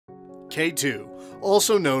K2,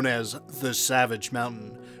 also known as the Savage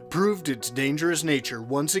Mountain, proved its dangerous nature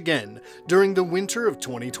once again during the winter of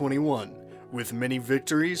 2021, with many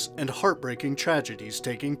victories and heartbreaking tragedies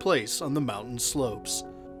taking place on the mountain slopes.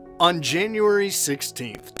 On January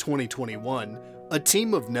 16, 2021, a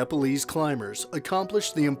team of Nepalese climbers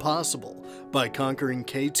accomplished the impossible by conquering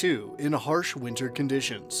K2 in harsh winter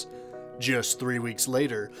conditions. Just 3 weeks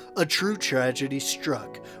later, a true tragedy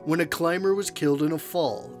struck when a climber was killed in a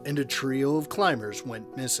fall and a trio of climbers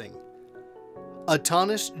went missing.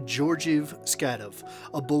 Atanos Skatov,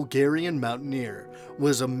 a Bulgarian mountaineer,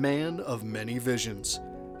 was a man of many visions.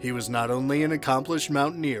 He was not only an accomplished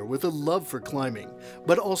mountaineer with a love for climbing,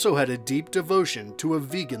 but also had a deep devotion to a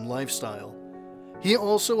vegan lifestyle. He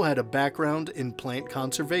also had a background in plant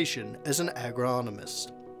conservation as an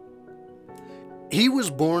agronomist. He was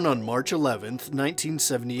born on March 11,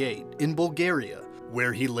 1978, in Bulgaria,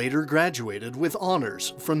 where he later graduated with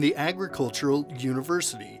honors from the Agricultural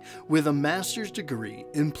University with a master's degree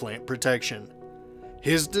in plant protection.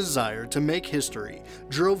 His desire to make history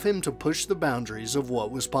drove him to push the boundaries of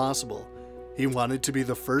what was possible. He wanted to be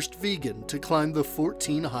the first vegan to climb the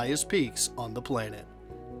 14 highest peaks on the planet.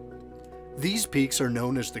 These peaks are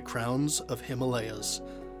known as the Crowns of Himalayas.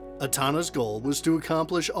 Atanos' goal was to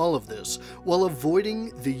accomplish all of this while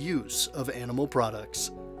avoiding the use of animal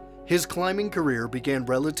products. His climbing career began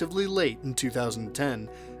relatively late in 2010,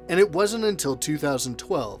 and it wasn't until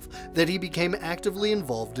 2012 that he became actively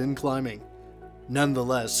involved in climbing.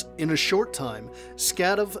 Nonetheless, in a short time,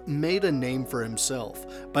 Skatov made a name for himself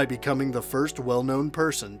by becoming the first well-known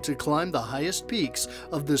person to climb the highest peaks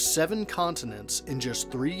of the 7 continents in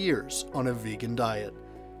just 3 years on a vegan diet.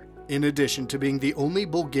 In addition to being the only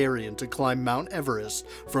Bulgarian to climb Mount Everest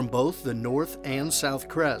from both the North and South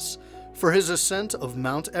crests, for his ascent of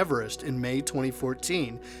Mount Everest in May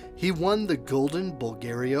 2014, he won the Golden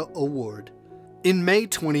Bulgaria Award. In May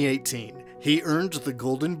 2018, he earned the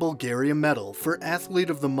Golden Bulgaria Medal for Athlete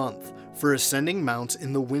of the Month for ascending mounts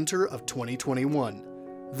in the winter of 2021.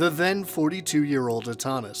 The then 42-year-old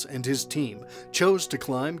Atanos and his team chose to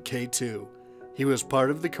climb K2. He was part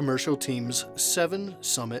of the commercial team's 7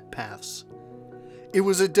 summit paths. It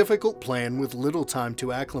was a difficult plan with little time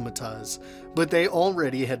to acclimatize, but they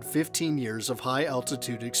already had 15 years of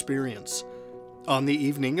high-altitude experience. On the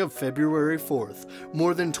evening of February 4th,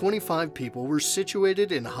 more than 25 people were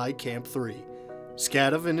situated in High Camp 3.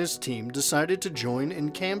 Skatov and his team decided to join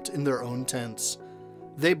and camped in their own tents.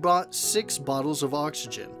 They brought 6 bottles of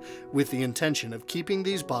oxygen with the intention of keeping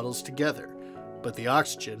these bottles together, but the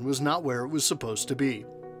oxygen was not where it was supposed to be.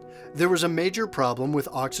 There was a major problem with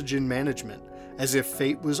oxygen management, as if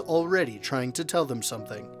fate was already trying to tell them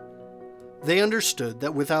something. They understood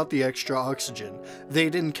that without the extra oxygen,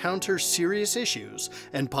 they'd encounter serious issues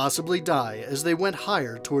and possibly die as they went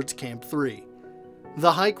higher towards Camp 3.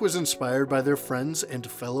 The hike was inspired by their friends and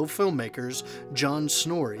fellow filmmakers John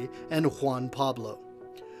Snorri and Juan Pablo.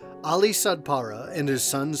 Ali Sadpara and his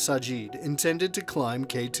son Sajid intended to climb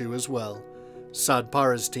K2 as well.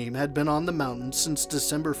 Sadpara's team had been on the mountain since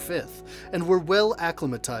December 5th and were well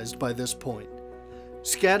acclimatized by this point.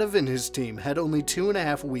 Skatov and his team had only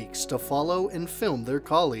 2.5 weeks to follow and film their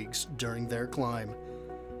colleagues during their climb.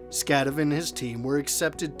 Skatov and his team were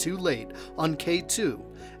accepted too late on K2,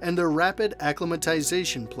 and their rapid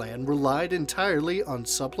acclimatization plan relied entirely on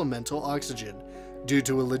supplemental oxygen. Due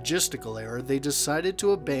to a logistical error, they decided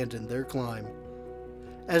to abandon their climb.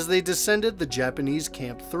 As they descended the Japanese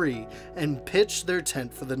Camp 3 and pitched their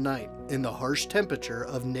tent for the night in the harsh temperature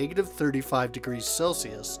of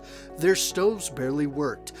 -35°C, their stoves barely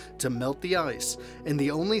worked to melt the ice, and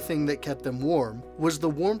the only thing that kept them warm was the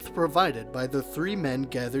warmth provided by the 3 men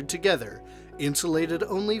gathered together, insulated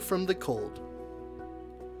only from the cold.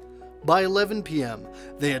 By 11 p.m.,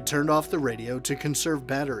 they had turned off the radio to conserve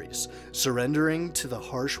batteries, surrendering to the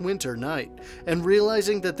harsh winter night and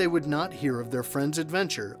realizing that they would not hear of their friend's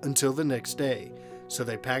adventure until the next day, so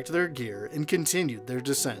they packed their gear and continued their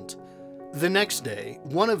descent. The next day,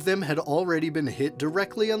 one of them had already been hit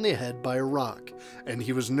directly on the head by a rock, and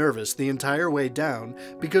he was nervous the entire way down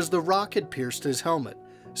because the rock had pierced his helmet,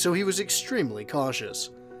 so he was extremely cautious.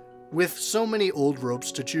 With so many old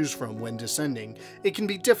ropes to choose from when descending, it can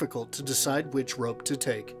be difficult to decide which rope to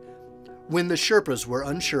take. When the Sherpas were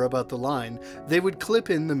unsure about the line, they would clip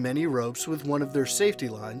in the many ropes with one of their safety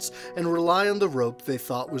lines and rely on the rope they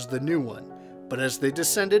thought was the new one. But as they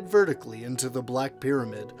descended vertically into the Black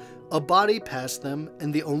Pyramid, a body passed them,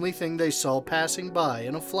 and the only thing they saw passing by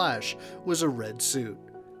in a flash was a red suit.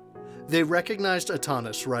 They recognized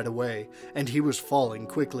Atanos right away, and he was falling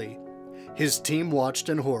quickly. His team watched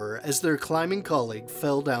in horror as their climbing colleague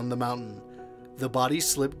fell down the mountain. the body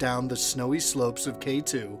slipped down the snowy slopes of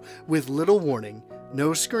K2 with little warning,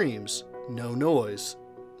 no screams, no noise,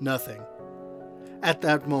 nothing. At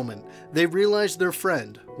that moment, they realized their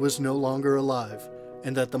friend was no longer alive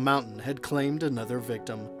and that the mountain had claimed another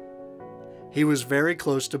victim. He was very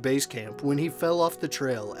close to base camp when he fell off the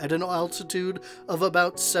trail at an altitude of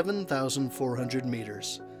about 7,400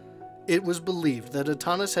 meters. It was believed that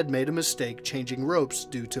Atanos had made a mistake changing ropes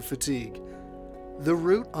due to fatigue. The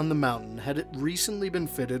route on the mountain had recently been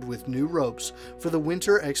fitted with new ropes for the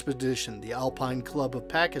winter expedition. The Alpine Club of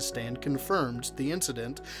Pakistan confirmed the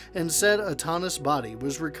incident and said Atanos' body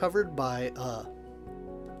was recovered by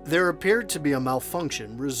There appeared to be a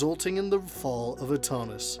malfunction resulting in the fall of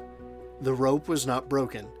Atanos. The rope was not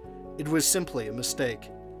broken. It was simply a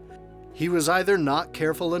mistake. He was either not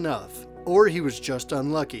careful enough, or he was just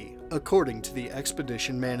unlucky, according to the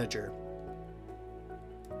expedition manager.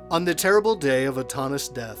 On the terrible day of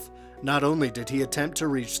Atanos' death, not only did he attempt to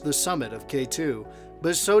reach the summit of K2,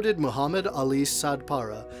 but so did Muhammad Ali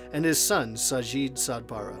Sadpara and his son Sajid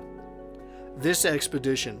Sadpara. This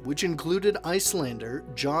expedition, which included Icelander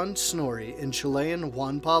John Snorri and Chilean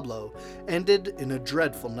Juan Pablo, ended in a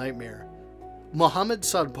dreadful nightmare. Muhammad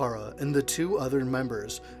Sadpara and the two other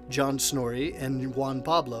members, John Snorri and Juan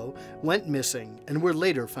Pablo, went missing and were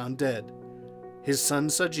later found dead. His son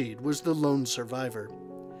Sajid was the lone survivor.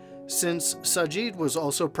 Since Sajid was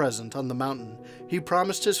also present on the mountain, he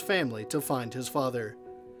promised his family to find his father.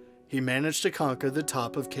 He managed to conquer the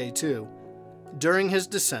top of K2. During his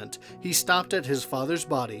descent, he stopped at his father's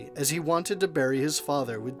body as he wanted to bury his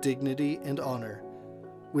father with dignity and honor.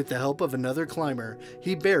 With the help of another climber,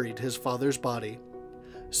 he buried his father's body.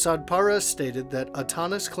 Sadpara stated that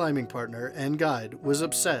Atanos' climbing partner and guide was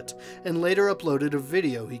upset and later uploaded a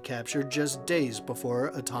video he captured just days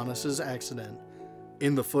before Atanos' accident.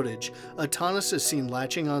 In the footage, Atanos is seen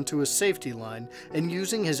latching onto a safety line and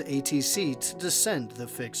using his ATC to descend the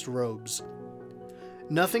fixed ropes.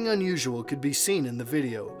 Nothing unusual could be seen in the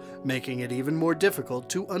video, making it even more difficult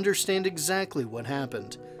to understand exactly what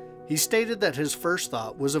happened. He stated that his first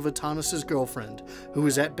thought was of Atanos' girlfriend, who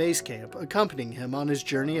was at base camp accompanying him on his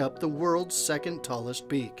journey up the world's second tallest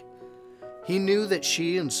peak. He knew that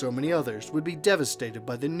she and so many others would be devastated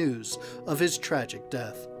by the news of his tragic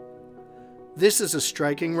death. This is a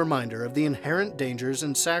striking reminder of the inherent dangers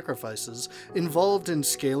and sacrifices involved in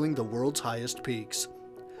scaling the world's highest peaks.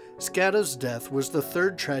 Skatov's death was the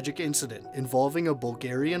third tragic incident involving a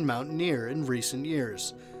Bulgarian mountaineer in recent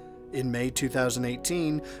years. In May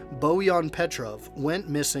 2018, Bojan Petrov went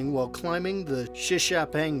missing while climbing the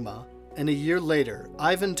Shishapangma, and a year later,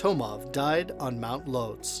 Ivan Tomov died on Mount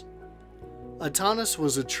Lodz. Atanos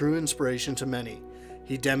was a true inspiration to many.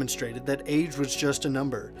 He demonstrated that age was just a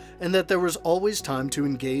number, and that there was always time to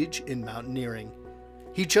engage in mountaineering.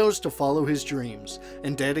 He chose to follow his dreams,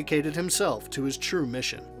 and dedicated himself to his true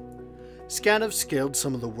mission. Skatov scaled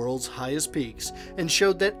some of the world's highest peaks and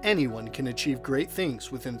showed that anyone can achieve great things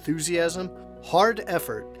with enthusiasm, hard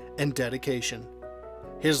effort, and dedication.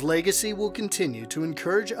 His legacy will continue to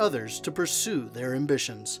encourage others to pursue their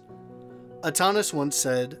ambitions. Atanos once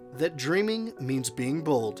said that dreaming means being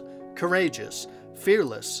bold, courageous,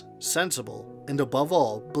 fearless, sensible, and above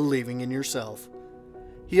all, believing in yourself.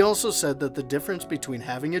 He also said that the difference between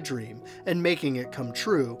having a dream and making it come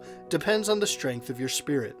true depends on the strength of your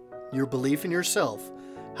spirit, your belief in yourself,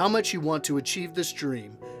 how much you want to achieve this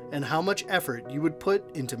dream, and how much effort you would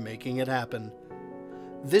put into making it happen.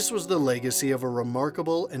 This was the legacy of a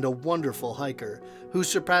remarkable and a wonderful hiker who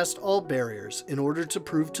surpassed all barriers in order to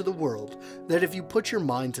prove to the world that if you put your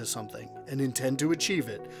mind to something and intend to achieve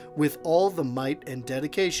it with all the might and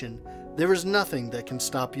dedication, there is nothing that can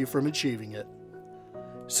stop you from achieving it.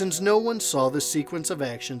 Since no one saw the sequence of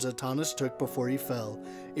actions Atanos took before he fell,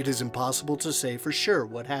 it is impossible to say for sure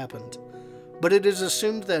what happened, but it is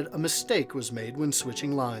assumed that a mistake was made when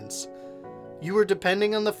switching lines. You are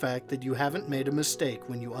depending on the fact that you haven't made a mistake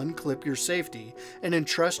when you unclip your safety and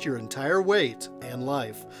entrust your entire weight and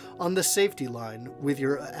life on the safety line with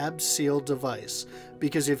your abseal device,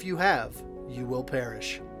 because if you have, you will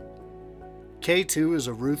perish. K2 is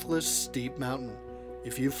a ruthless, steep mountain.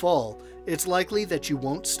 If you fall, it's likely that you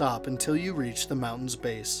won't stop until you reach the mountain's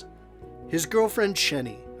base. His girlfriend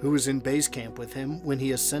Sheni, who was in base camp with him when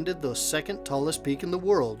he ascended the second tallest peak in the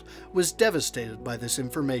world, was devastated by this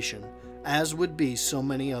information, as would be so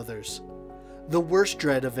many others. The worst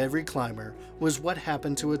dread of every climber was what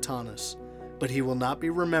happened to Atanos, but he will not be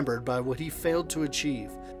remembered by what he failed to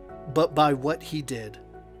achieve, but by what he did.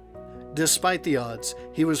 Despite the odds,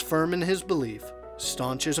 he was firm in his belief,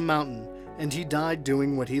 staunch as a mountain, and he died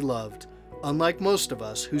doing what he loved, Unlike most of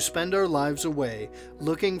us who spend our lives away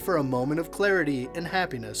looking for a moment of clarity and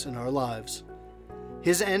happiness in our lives.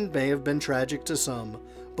 His end may have been tragic to some,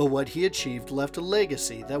 but what he achieved left a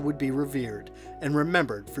legacy that would be revered and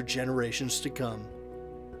remembered for generations to come.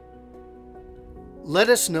 Let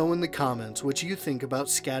us know in the comments what you think about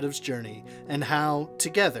Skatov's journey and how,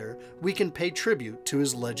 together, we can pay tribute to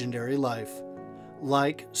his legendary life.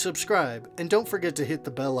 Like, subscribe, and don't forget to hit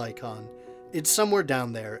the bell icon. It's somewhere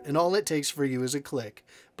down there, and all it takes for you is a click,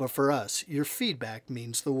 but for us, your feedback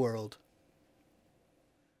means the world.